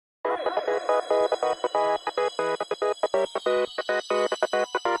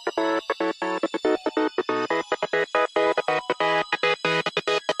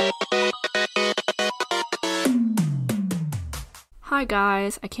Hi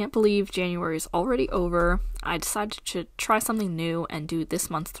guys, I can't believe January is already over. I decided to try something new and do this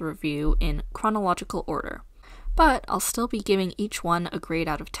month's review in chronological order. But I'll still be giving each one a grade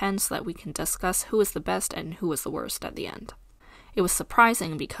out of 10 so that we can discuss who is the best and who is the worst at the end. It was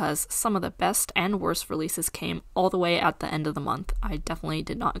surprising because some of the best and worst releases came all the way at the end of the month. I definitely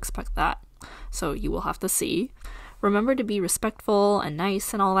did not expect that, so you will have to see. Remember to be respectful and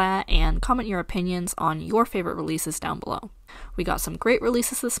nice and all that, and comment your opinions on your favorite releases down below. We got some great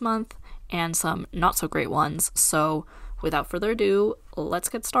releases this month, and some not so great ones, so without further ado, let's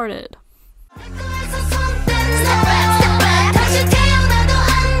get started.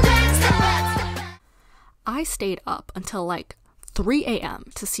 I stayed up until like 3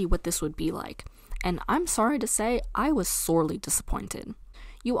 a.m. to see what this would be like, and I'm sorry to say I was sorely disappointed.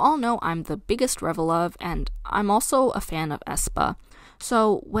 You all know I'm the biggest Revelove, and I'm also a fan of aespa,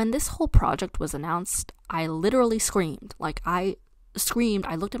 so when this whole project was announced, I literally screamed. I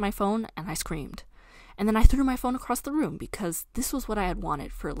looked at my phone and I screamed. And then I threw my phone across the room because this was what I had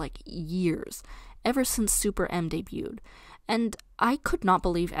wanted for years, ever since SuperM debuted. And I could not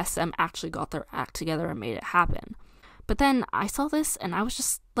believe SM actually got their act together and made it happen. But then I saw this and I was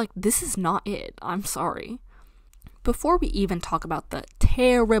just like, this is not it. I'm sorry. Before we even talk about the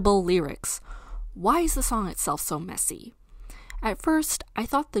terrible lyrics, why is the song itself so messy? At first, I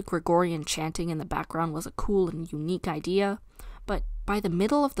thought the Gregorian chanting in the background was a cool and unique idea, but by the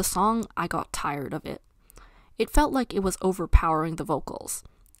middle of the song, I got tired of it. It felt like it was overpowering the vocals,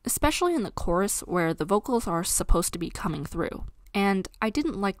 especially in the chorus where the vocals are supposed to be coming through. And I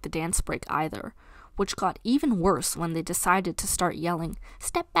didn't like the dance break either, which got even worse when they decided to start yelling,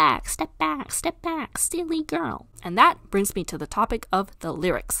 "Step back, step back, step back, silly girl." And that brings me to the topic of the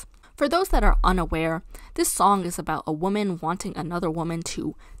lyrics. For those that are unaware, this song is about a woman wanting another woman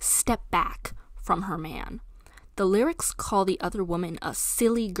to step back from her man. The lyrics call the other woman a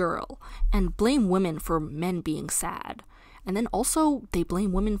silly girl and blame women for men being sad. And then also they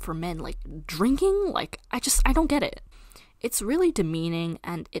blame women for men drinking. I don't get it. It's really demeaning,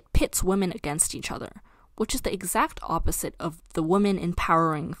 and it pits women against each other, which is the exact opposite of the women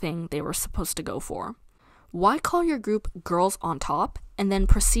empowering thing they were supposed to go for. Why call your group Girls on Top and then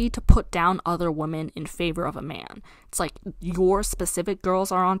proceed to put down other women in favor of a man? It's like your specific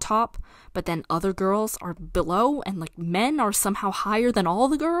girls are on top, but then other girls are below, and men are somehow higher than all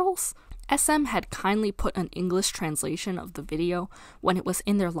the girls? SM had kindly put an English translation of the video when it was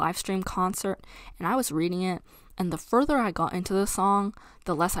in their livestream concert, and I was reading it, and the further I got into the song,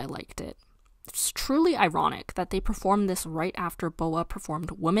 the less I liked it. It's truly ironic that they performed this right after Boa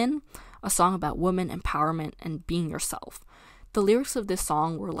performed Women, a song about women empowerment and being yourself. The lyrics of this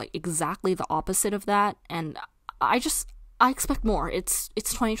song were exactly the opposite of that, and I expect more. It's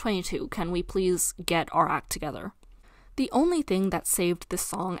 2022. Can we please get our act together? The only thing that saved this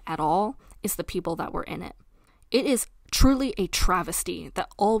song at all is the people that were in it. It is truly a travesty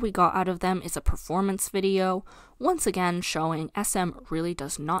that all we got out of them is a performance video, once again showing SM really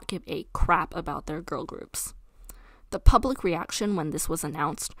does not give a crap about their girl groups. The public reaction when this was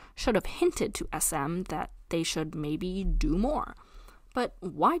announced should have hinted to SM that they should maybe do more. But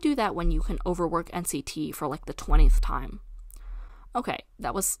why do that when you can overwork NCT for the 20th time? Okay,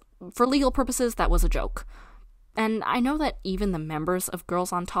 that was, for legal purposes, that was a joke. And I know that even the members of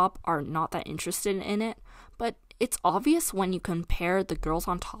Girls on Top are not that interested in it, but it's obvious when you compare the Girls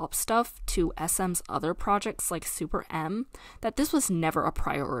on Top stuff to SM's other projects like SuperM that this was never a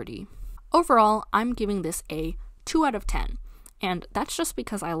priority. Overall, I'm giving this a 2 out of 10, and that's just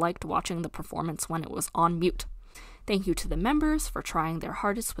because I liked watching the performance when it was on mute. Thank you to the members for trying their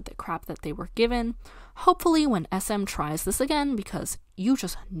hardest with the crap that they were given. Hopefully when SM tries this again, because you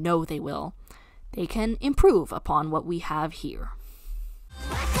just know they will, they can improve upon what we have here.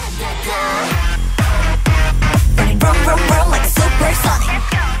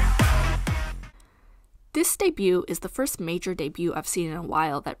 This debut is the first major debut I've seen in a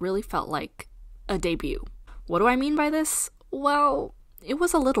while that really felt like a debut. What do I mean by this? Well, it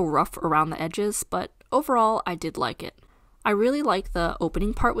was a little rough around the edges, but overall I did like it. I really liked the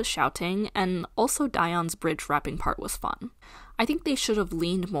opening part with shouting, and also Dion's bridge rapping part was fun. I think they should have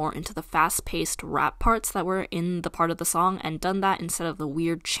leaned more into the fast-paced rap parts that were in the part of the song and done that instead of the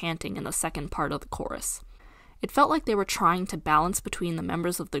weird chanting in the second part of the chorus. It felt like they were trying to balance between the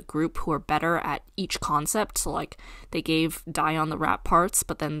members of the group who are better at each concept, so they gave Dion the rap parts,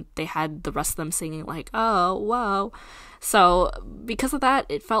 but then they had the rest of them singing oh, whoa. So because of that,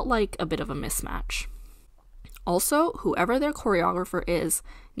 it felt like a bit of a mismatch. Also, whoever their choreographer is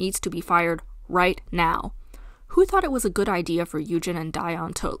needs to be fired right now. Who thought it was a good idea for Yujin and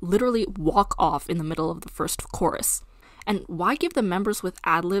Dion to literally walk off in the middle of the first chorus? And why give the members with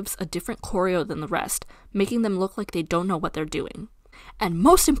ad-libs a different choreo than the rest, making them look like they don't know what they're doing? And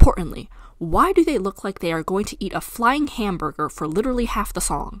most importantly, why do they look like they are going to eat a flying hamburger for literally half the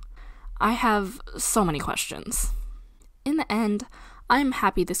song? I have so many questions. In the end, I'm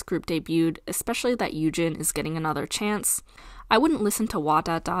happy this group debuted, especially that Yujin is getting another chance. I wouldn't listen to Wa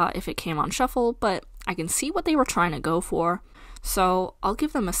Da Da if it came on shuffle, but I can see what they were trying to go for, so I'll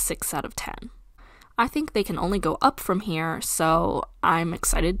give them a 6 out of 10. I think they can only go up from here, so I'm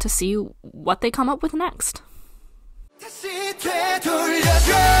excited to see what they come up with next.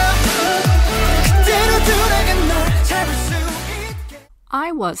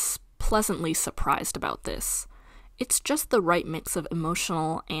 I was pleasantly surprised about this. It's just the right mix of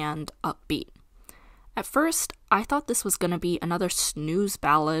emotional and upbeat. At first, I thought this was gonna be another snooze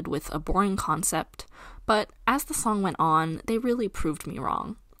ballad with a boring concept, but as the song went on, they really proved me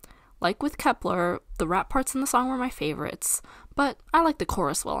wrong. Like with kep1er, the rap parts in the song were my favorites, but I like the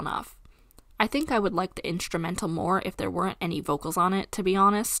chorus well enough. I think I would like the instrumental more if there weren't any vocals on it, to be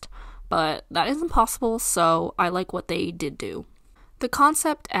honest, but that isn't possible, so I like what they did do. The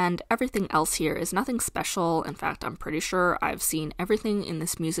concept and everything else here is nothing special. In fact, I'm pretty sure I've seen everything in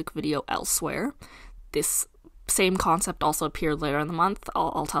this music video elsewhere. This same concept also appeared later in the month,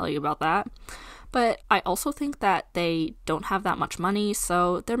 I'll tell you about that. But I also think that they don't have that much money,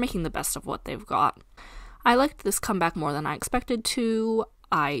 so they're making the best of what they've got. I liked this comeback more than I expected to.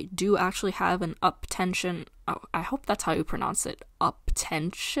 I do actually have an up-tension, oh, I hope that's how you pronounce it,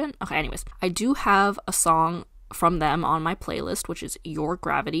 up-tension? Okay, anyways, I do have a song from them on my playlist, which is Your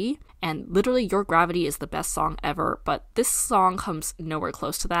Gravity, and literally Your Gravity is the best song ever, but this song comes nowhere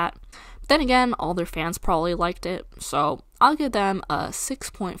close to that. But then again, all their fans probably liked it, so I'll give them a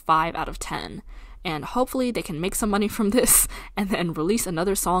 6.5 out of 10, and hopefully they can make some money from this and then release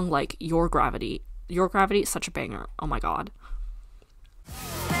another song like Your Gravity. Your Gravity is such a banger, oh my god.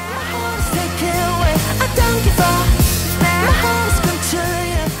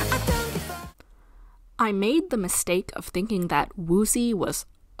 I made the mistake of thinking that Woozi was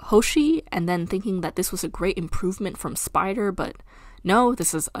Hoshi and then thinking that this was a great improvement from Spider, but no,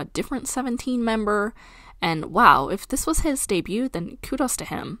 this is a different 17 member, and wow, if this was his debut, then kudos to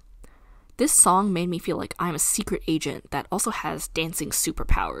him. This song made me feel like I'm a secret agent that also has dancing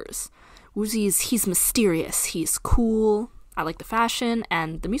superpowers. He's mysterious, he's cool, I like the fashion,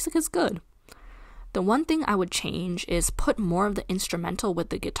 and the music is good. The one thing I would change is put more of the instrumental with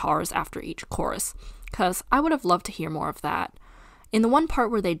the guitars after each chorus, because I would have loved to hear more of that. In the one part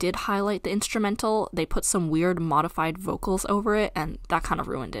where they did highlight the instrumental, they put some weird modified vocals over it, and that kind of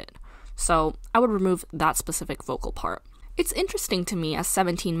ruined it. So I would remove that specific vocal part. It's interesting to me as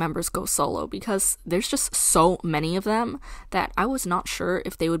 17 members go solo because there's just so many of them that I was not sure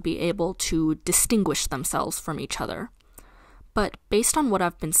if they would be able to distinguish themselves from each other. But based on what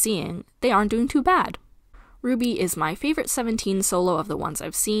I've been seeing, they aren't doing too bad. Ruby is my favorite 17 solo of the ones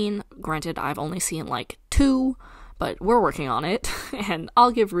I've seen. Granted, I've only seen like 2, but we're working on it, and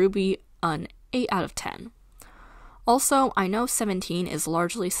I'll give Ruby an 8 out of 10. Also, I know 17 is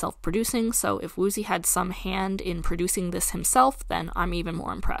largely self-producing, so if Woozi had some hand in producing this himself, then I'm even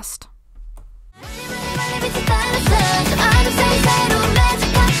more impressed.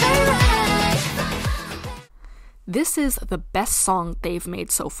 This is the best song they've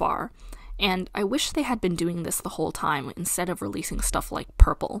made so far, and I wish they had been doing this the whole time instead of releasing stuff like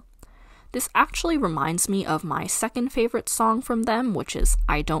Purple. This actually reminds me of my second favorite song from them, which is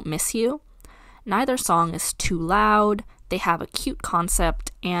I Don't Miss You. Neither song is too loud, they have a cute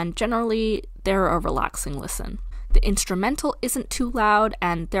concept, and generally, they're a relaxing listen. The instrumental isn't too loud,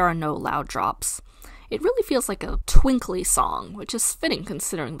 and there are no loud drops. It really feels like a twinkly song, which is fitting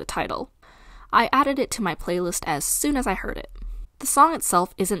considering the title. I added it to my playlist as soon as I heard it. The song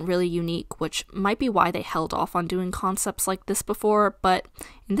itself isn't really unique, which might be why they held off on doing concepts like this before, but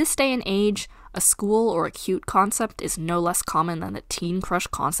in this day and age, a school or a cute concept is no less common than the teen crush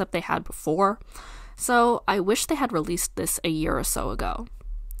concept they had before, so I wish they had released this a year or so ago.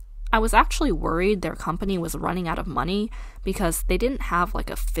 I was actually worried their company was running out of money because they didn't have like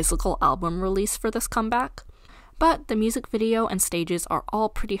a physical album release for this comeback, but the music video and stages are all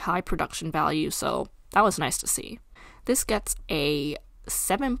pretty high production value, so that was nice to see. This gets a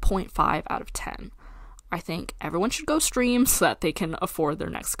 7.5 out of 10. I think everyone should go stream so that they can afford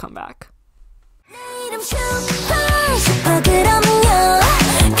their next comeback.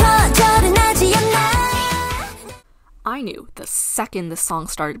 I knew the second this song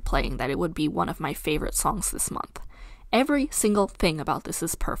started playing that it would be one of my favorite songs this month. Every single thing about this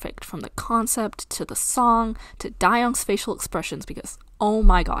is perfect, from the concept to the song to Dayoung's facial expressions, because oh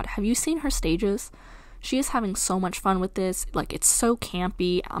my god, have you seen her stages? She is having so much fun with this, like it's so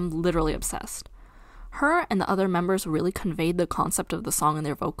campy, I'm literally obsessed. Her and the other members really conveyed the concept of the song in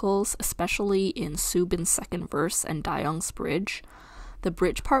their vocals, especially in Soobin's second verse and Dayoung's bridge. The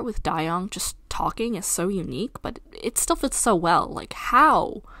bridge part with Dayoung just talking is so unique, but it still fits so well. Like,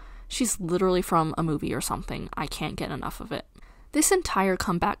 how? She's literally from a movie or something. I can't get enough of it. This entire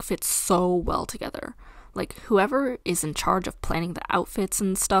comeback fits so well together. Like, whoever is in charge of planning the outfits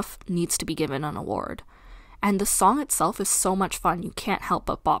and stuff needs to be given an award. And the song itself is so much fun, you can't help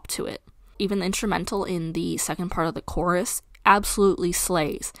but bop to it. Even the instrumental in the second part of the chorus absolutely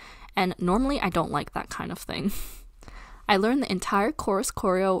slays. And normally I don't like that kind of thing. I learned the entire chorus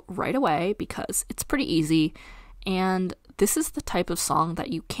choreo right away because it's pretty easy, and this is the type of song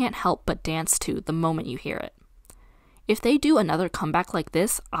that you can't help but dance to the moment you hear it. If they do another comeback like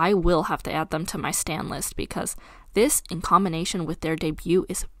this, I will have to add them to my stan list because this, in combination with their debut,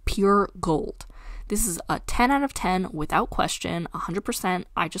 is pure gold. This is a 10 out of 10 without question, 100%.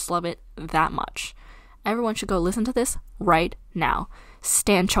 I just love it that much. Everyone should go listen to this right now.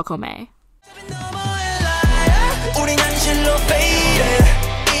 Stan Chocome.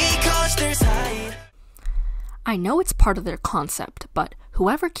 I know it's part of their concept, but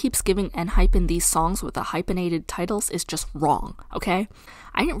whoever keeps giving Enhypen these songs with the hyphenated titles is just wrong, okay?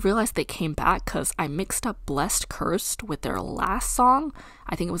 I didn't realize they came back because I mixed up Blessed Cursed with their last song.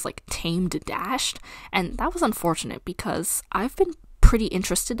 I think it was like Tamed Dashed, and that was unfortunate because I've been pretty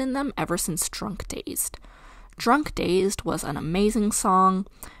interested in them ever since Drunk Dazed. Drunk Dazed was an amazing song,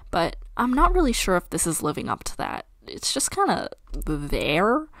 but I'm not really sure if this is living up to that. It's just kind of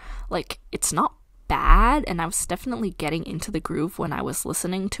there. Like, it's not bad, and I was definitely getting into the groove when I was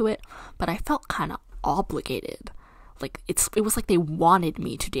listening to it, but I felt kind of obligated. Like, it was like they wanted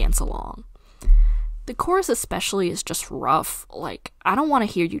me to dance along. The chorus especially is just rough. Like, I don't want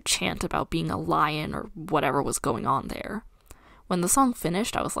to hear you chant about being a lion or whatever was going on there. When the song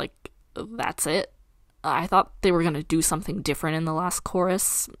finished, I was like, that's it. I thought they were going to do something different in the last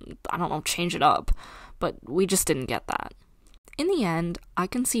chorus. I don't know, change it up. But we just didn't get that. In the end, I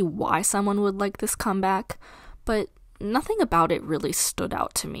can see why someone would like this comeback, but nothing about it really stood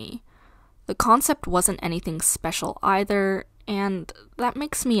out to me. The concept wasn't anything special either, and that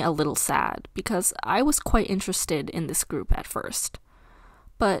makes me a little sad, because I was quite interested in this group at first.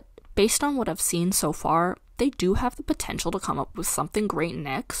 But based on what I've seen so far, they do have the potential to come up with something great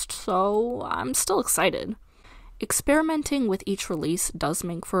next, so I'm still excited. Experimenting with each release does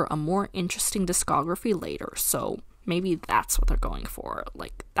make for a more interesting discography later, so maybe that's what they're going for.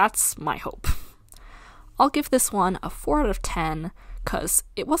 Like, that's my hope. I'll give this one a 4 out of 10, because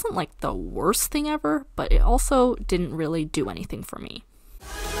it wasn't like the worst thing ever, but it also didn't really do anything for me.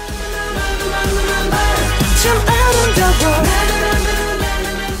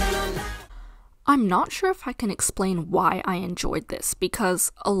 I'm not sure if I can explain why I enjoyed this,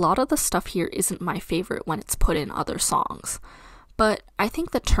 because a lot of the stuff here isn't my favorite when it's put in other songs. But I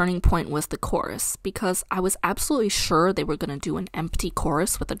think the turning point was the chorus, because I was absolutely sure they were going to do an empty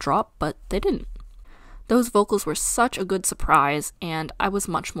chorus with a drop, but they didn't. Those vocals were such a good surprise, and I was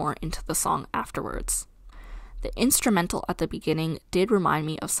much more into the song afterwards. The instrumental at the beginning did remind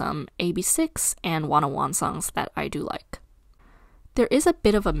me of some AB6 and 101 songs that I do like. There is a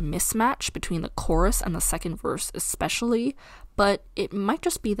bit of a mismatch between the chorus and the second verse especially, but it might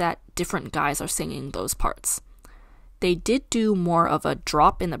just be that different guys are singing those parts. They did do more of a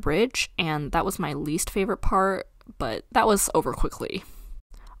drop in the bridge, and that was my least favorite part, but that was over quickly.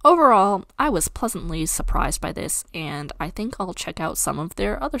 Overall, I was pleasantly surprised by this, and I think I'll check out some of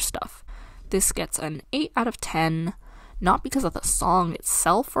their other stuff. This gets an 8 out of 10, not because of the song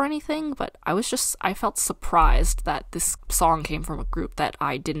itself or anything, but I felt surprised that this song came from a group that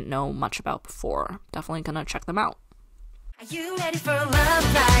I didn't know much about before. Definitely gonna check them out. Are you ready for a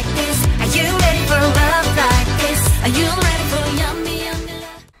love like this? Are you ready for a love like this? Are you ready for yummy, yummy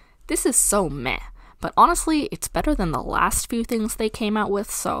love? This is so meh, but honestly, it's better than the last few things they came out with,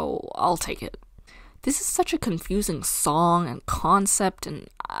 so I'll take it. This is such a confusing song and concept, and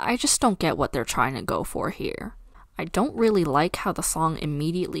I just don't get what they're trying to go for here. I don't really like how the song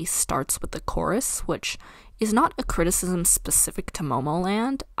immediately starts with the chorus, which is not a criticism specific to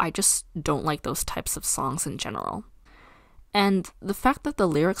Momoland. I just don't like those types of songs in general. And the fact that the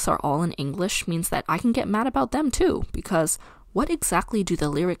lyrics are all in English means that I can get mad about them too, because what exactly do the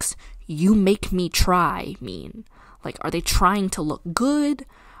lyrics "you make me try" mean? Like, are they trying to look good?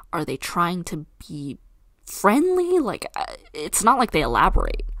 Are they trying to be friendly? Like, it's not like they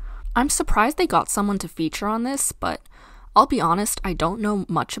elaborate. I'm surprised they got someone to feature on this, but I'll be honest, I don't know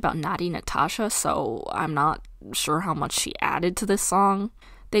much about Natty Natasha, so I'm not sure how much she added to this song.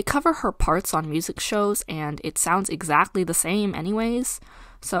 They cover her parts on music shows, and it sounds exactly the same anyways,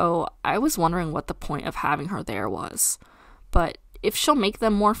 so I was wondering what the point of having her there was. But if she'll make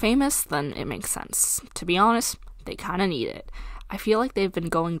them more famous, then it makes sense. To be honest, they kinda need it. I feel like they've been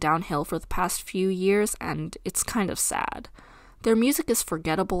going downhill for the past few years, and it's kind of sad. Their music is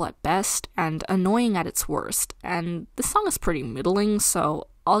forgettable at best and annoying at its worst, and this song is pretty middling, so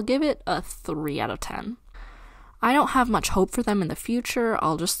I'll give it a 3 out of 10. I don't have much hope for them in the future.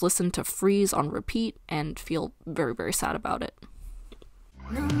 I'll just listen to Freeze on repeat and feel very, very sad about it.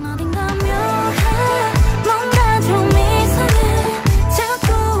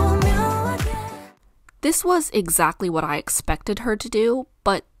 This was exactly what I expected her to do,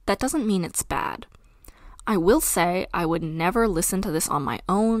 but that doesn't mean it's bad. I will say I would never listen to this on my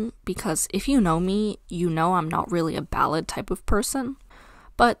own, because if you know me, you know I'm not really a ballad type of person.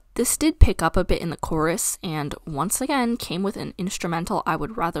 But this did pick up a bit in the chorus, and once again came with an instrumental I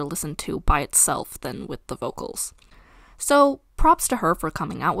would rather listen to by itself than with the vocals. So props to her for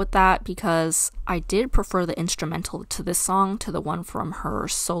coming out with that, because I did prefer the instrumental to this song to the one from her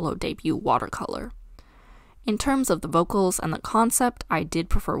solo debut, Watercolor. In terms of the vocals and the concept, I did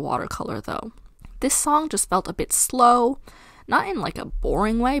prefer Watercolor though. This song just felt a bit slow, not in like a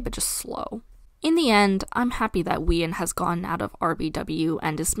boring way, but just slow. In the end, I'm happy that Wheein has gotten out of RBW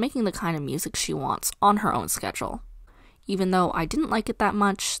and is making the kind of music she wants on her own schedule. Even though I didn't like it that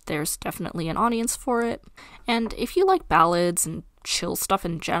much, there's definitely an audience for it, and if you like ballads and chill stuff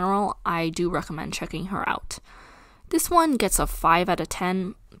in general, I do recommend checking her out. This one gets a 5 out of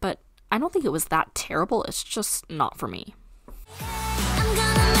 10, but I don't think it was that terrible, it's just not for me.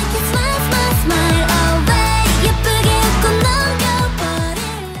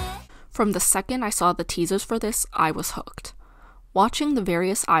 From the second I saw the teasers for this, I was hooked. Watching the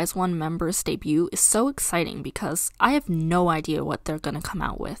various IZ*ONE members debut is so exciting because I have no idea what they're gonna come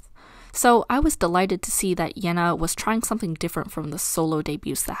out with. So I was delighted to see that Yena was trying something different from the solo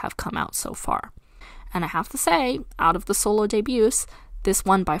debuts that have come out so far. And I have to say, out of the solo debuts, this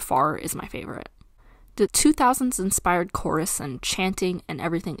one by far is my favorite. The 2000s inspired chorus and chanting and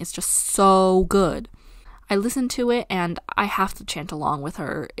everything is just so good. I listen to it and I have to chant along with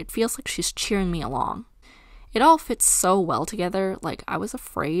her. It feels like she's cheering me along. It all fits so well together, like I was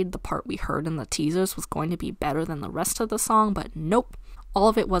afraid the part we heard in the teasers was going to be better than the rest of the song, but nope, all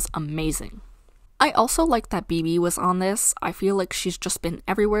of it was amazing. I also like that Bibi was on this. I feel like she's just been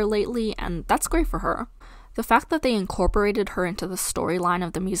everywhere lately, and that's great for her. The fact that they incorporated her into the storyline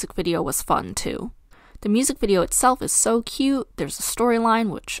of the music video was fun too. The music video itself is so cute, there's a storyline,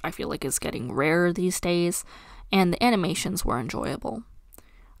 which I feel like is getting rarer these days, and the animations were enjoyable.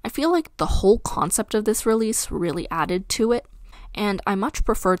 I feel like the whole concept of this release really added to it, and I much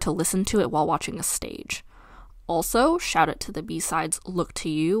prefer to listen to it while watching a stage. Also, shout out to the B-sides Look to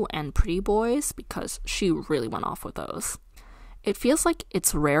You and Pretty Boys, because she really went off with those. It feels like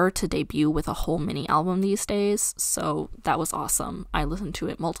it's rare to debut with a whole mini album these days, so that was awesome. I listened to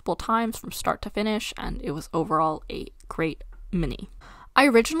it multiple times from start to finish, and it was overall a great mini. I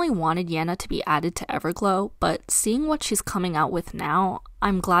originally wanted Yena to be added to Everglow, but seeing what she's coming out with now,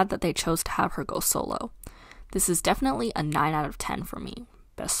 I'm glad that they chose to have her go solo. This is definitely a 9 out of 10 for me.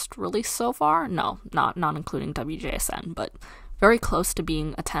 Best release so far? No, not including WJSN, but very close to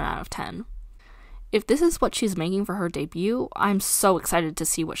being a 10 out of 10. If this is what she's making for her debut, I'm so excited to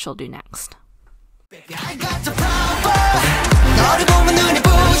see what she'll do next.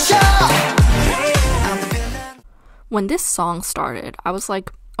 When this song started, I was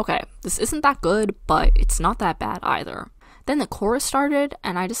like, okay, this isn't that good, but it's not that bad either. Then the chorus started,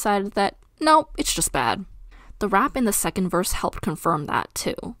 and I decided that, no, it's just bad. The rap in the second verse helped confirm that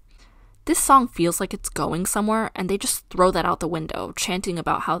too. This song feels like it's going somewhere, and they just throw that out the window, chanting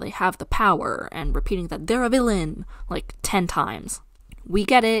about how they have the power, and repeating that they're a villain, like 10 times. We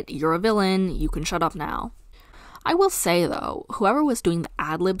get it, you're a villain, you can shut up now. I will say though, whoever was doing the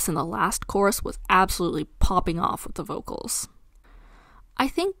ad-libs in the last chorus was absolutely popping off with the vocals. I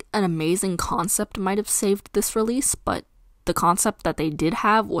think an amazing concept might have saved this release, but the concept that they did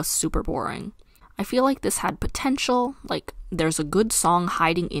have was super boring. I feel like this had potential, like there's a good song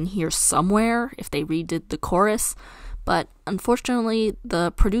hiding in here somewhere if they redid the chorus, but unfortunately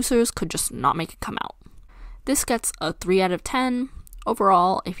the producers could just not make it come out. This gets a 3 out of 10.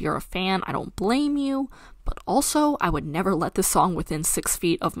 Overall, if you're a fan, I don't blame you, but also I would never let this song within 6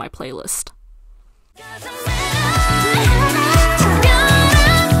 feet of my playlist.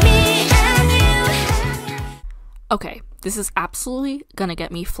 Okay, this is absolutely gonna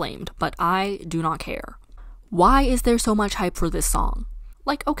get me flamed, but I do not care. Why is there so much hype for this song?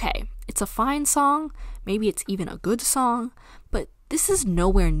 Like, okay, it's a fine song, maybe it's even a good song, but This is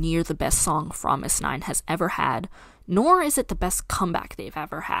nowhere near the best song Promise 9 has ever had, nor is it the best comeback they've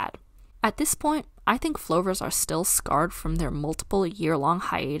ever had. At this point, I think Flovers are still scarred from their multiple year-long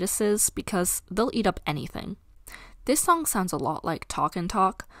hiatuses because they'll eat up anything. This song sounds a lot like Talk and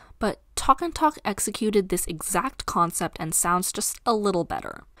Talk, but Talk and Talk executed this exact concept and sounds just a little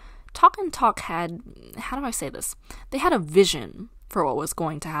better. Talk and Talk had, how do I say this? They had a vision for what was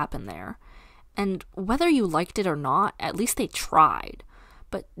going to happen there. And whether you liked it or not, at least they tried.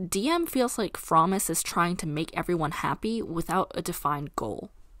 But DM feels like Promise is trying to make everyone happy without a defined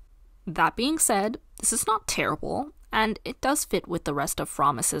goal. That being said, this is not terrible, and it does fit with the rest of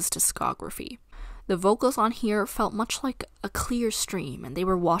Promise's discography. The vocals on here felt much like a clear stream, and they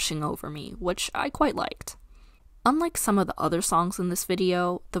were washing over me, which I quite liked. Unlike some of the other songs in this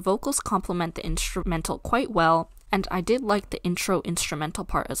video, the vocals complement the instrumental quite well, and I did like the intro instrumental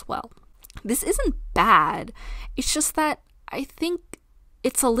part as well. This isn't bad, it's just that I think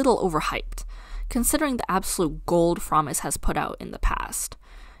it's a little overhyped, considering the absolute gold Promise has put out in the past.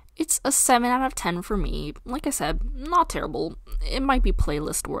 It's a 7 out of 10 for me. Like I said, not terrible. It might be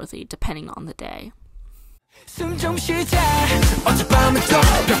playlist worthy depending on the day.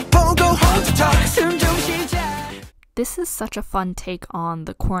 This is such a fun take on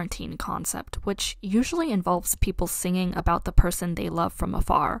the quarantine concept, which usually involves people singing about the person they love from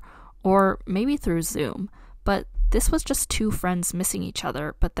afar, or maybe through Zoom, but this was just two friends missing each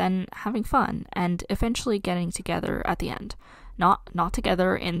other, but then having fun, and eventually getting together at the end. Not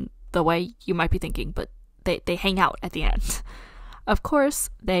together in the way you might be thinking, but they hang out at the end. Of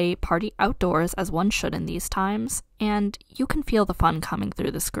course, they party outdoors as one should in these times, and you can feel the fun coming through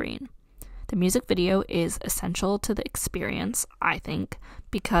the screen. The music video is essential to the experience, I think,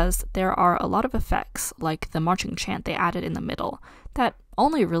 because there are a lot of effects, like the marching chant they added in the middle, that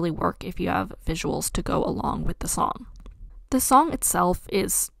only really work if you have visuals to go along with the song. The song itself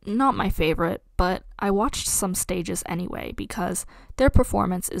is not my favorite, but I watched some stages anyway because their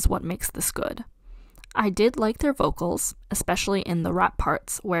performance is what makes this good. I did like their vocals, especially in the rap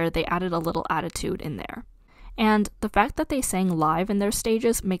parts where they added a little attitude in there. And the fact that they sang live in their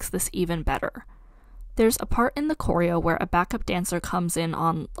stages makes this even better. There's a part in the choreo where a backup dancer comes in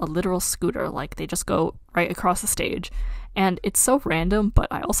on a literal scooter, like they just go right across the stage, and it's so random, but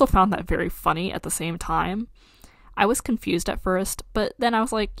I also found that very funny at the same time. I was confused at first, but then I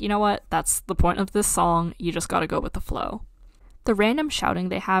was like, you know what, that's the point of this song, you just gotta go with the flow. The random shouting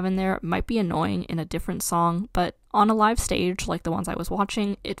they have in there might be annoying in a different song, but on a live stage like the ones I was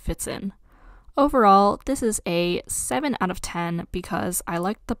watching, it fits in. Overall, this is a 7 out of 10 because I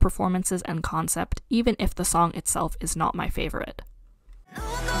liked the performances and concept, even if the song itself is not my favorite.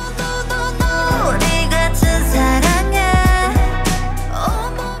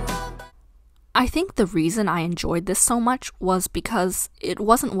 I think the reason I enjoyed this so much was because it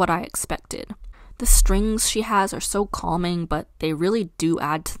wasn't what I expected. The strings she has are so calming, but they really do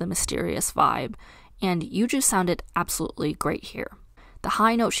add to the mysterious vibe, and Yuju sounded absolutely great here. The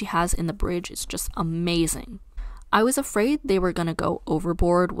high note she has in the bridge is just amazing. I was afraid they were gonna go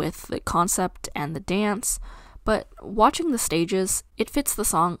overboard with the concept and the dance, but watching the stages, it fits the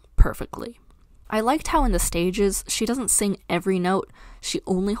song perfectly. I liked how in the stages, she doesn't sing every note, she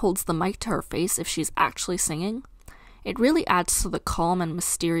only holds the mic to her face if she's actually singing. It really adds to the calm and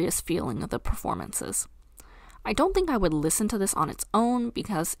mysterious feeling of the performances. I don't think I would listen to this on its own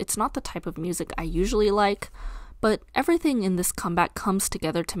because it's not the type of music I usually like, but everything in this comeback comes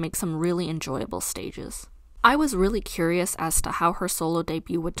together to make some really enjoyable stages. I was really curious as to how her solo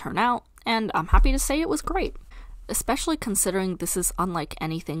debut would turn out, and I'm happy to say it was great. Especially considering this is unlike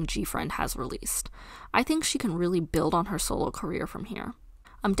anything GFriend has released. I think she can really build on her solo career from here.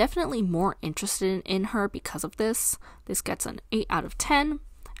 I'm definitely more interested in her because of this. This gets an 8 out of 10.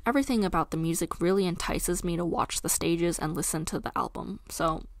 Everything about the music really entices me to watch the stages and listen to the album,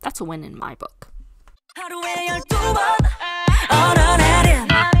 so that's a win in my book.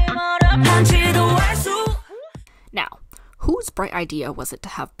 Now, whose bright idea was it to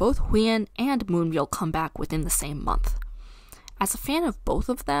have both Wheein and Moonbyul come back within the same month? As a fan of both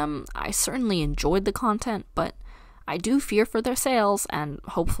of them, I certainly enjoyed the content, but I do fear for their sales and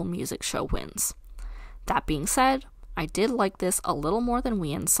hopeful music show wins. That being said, I did like this a little more than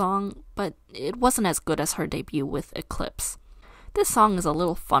Wheein's song, but it wasn't as good as her debut with Eclipse. This song is a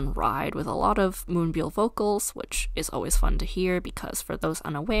little fun ride with a lot of Moonbyul vocals, which is always fun to hear because for those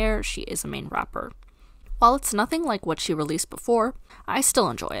unaware, she is a main rapper. While it's nothing like what she released before, I still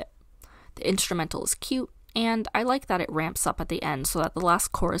enjoy it. The instrumental is cute, and I like that it ramps up at the end so that the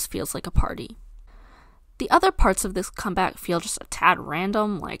last chorus feels like a party. The other parts of this comeback feel just a tad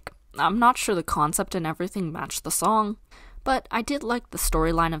random, like I'm not sure the concept and everything match the song, But I did like the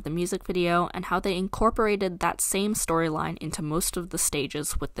storyline of the music video and how they incorporated that same storyline into most of the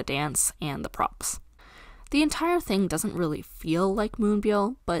stages with the dance and the props. The entire thing doesn't really feel like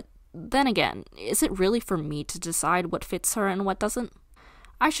Moonbyul, but then again, is it really for me to decide what fits her and what doesn't?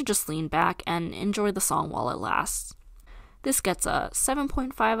 I should just lean back and enjoy the song while it lasts. This gets a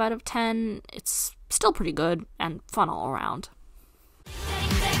 7.5 out of 10. It's still pretty good and fun all around.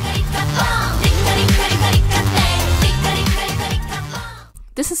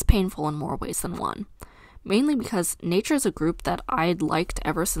 This is painful in more ways than one. Mainly because Nature is a group that I'd liked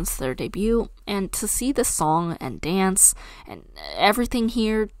ever since their debut, and to see this song and dance and everything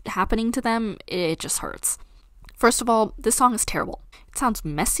here happening to them, it just hurts. First of all, this song is terrible. It sounds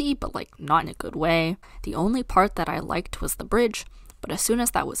messy, but like not in a good way. The only part that I liked was the bridge, but as soon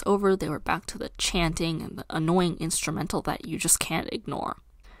as that was over, they were back to the chanting and the annoying instrumental that you just can't ignore.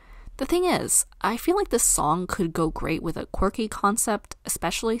 The thing is, I feel like this song could go great with a quirky concept,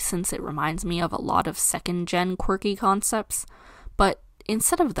 especially since it reminds me of a lot of second-gen quirky concepts, but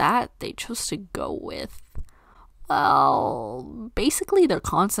instead of that, they chose to go with, well, basically their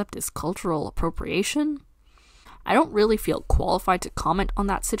concept is cultural appropriation. I don't really feel qualified to comment on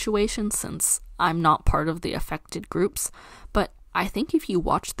that situation since I'm not part of the affected groups, but I think if you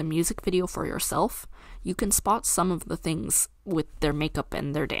watch the music video for yourself, you can spot some of the things with their makeup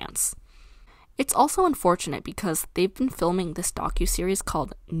and their dance. It's also unfortunate because they've been filming this docuseries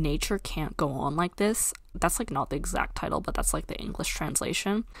called Nature Can't Go On Like This. That's like not the exact title, but that's like the English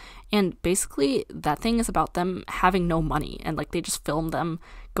translation. And basically that thing is about them having no money, and like they just film them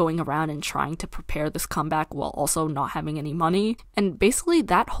going around and trying to prepare this comeback while also not having any money. And basically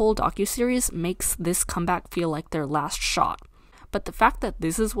that whole docuseries makes this comeback feel like their last shot. But the fact that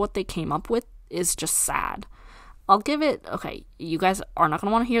this is what they came up with is just sad. I'll give it, okay, you guys are not going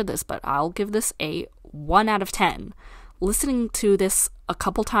to want to hear this, but I'll give this a 1 out of 10. Listening to this a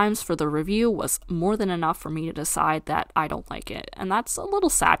couple times for the review was more than enough for me to decide that I don't like it. And that's a little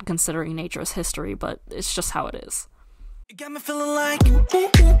sad considering Nature's history, but it's just how it is. You got me feeling like...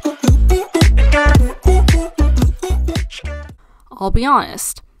 I'll be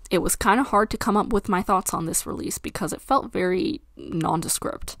honest, it was kind of hard to come up with my thoughts on this release because it felt very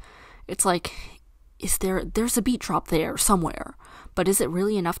nondescript. It's like, there's a beat drop there somewhere, but is it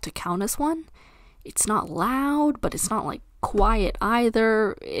really enough to count as one? It's not loud, but it's not like quiet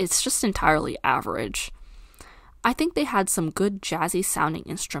either. It's just entirely average. I think they had some good jazzy sounding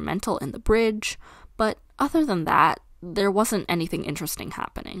instrumental in the bridge, but other than that, there wasn't anything interesting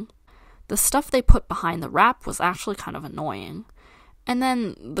happening. The stuff they put behind the rap was actually kind of annoying. And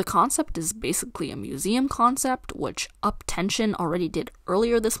then the concept is basically a museum concept, which Up Tension already did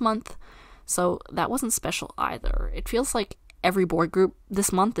earlier this month, so that wasn't special either. It feels like every boy group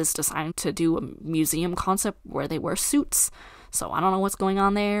this month is deciding to do a museum concept where they wear suits, so I don't know what's going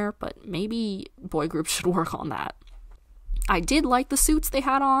on there, but maybe boy groups should work on that. I did like the suits they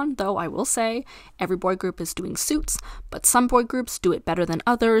had on, though I will say every boy group is doing suits, but some boy groups do it better than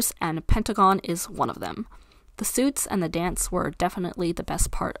others, and Pentagon is one of them. The suits and the dance were definitely the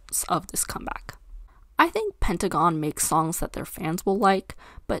best parts of this comeback. I think Pentagon makes songs that their fans will like,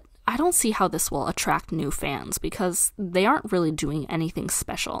 but I don't see how this will attract new fans because they aren't really doing anything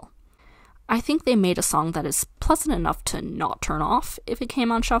special. I think they made a song that is pleasant enough to not turn off if it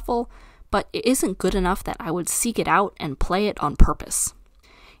came on shuffle, but it isn't good enough that I would seek it out and play it on purpose.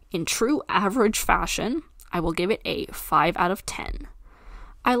 In true average fashion, I will give it a 5 out of 10.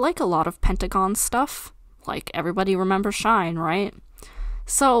 I like a lot of Pentagon stuff, like everybody remembers Shine, right?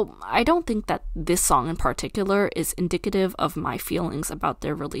 So I don't think that this song in particular is indicative of my feelings about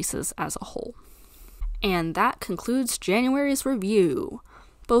their releases as a whole. And that concludes January's review.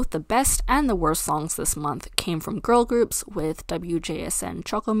 Both the best and the worst songs this month came from girl groups, with WJSN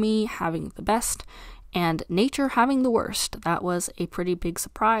Chocome having the best and Nature having the worst. That was a pretty big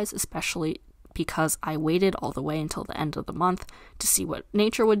surprise, especially because I waited all the way until the end of the month to see what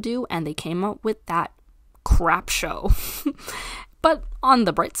Nature would do, and they came up with that crap show. But on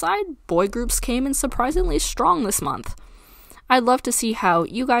the bright side, boy groups came in surprisingly strong this month. I'd love to see how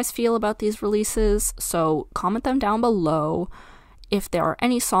you guys feel about these releases, so comment them down below. If there are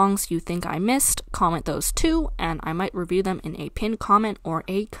any songs you think I missed, comment those too, and I might review them in a pinned comment or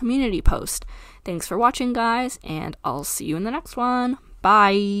a community post. Thanks for watching, guys, and I'll see you in the next one.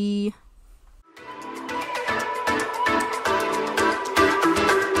 Bye!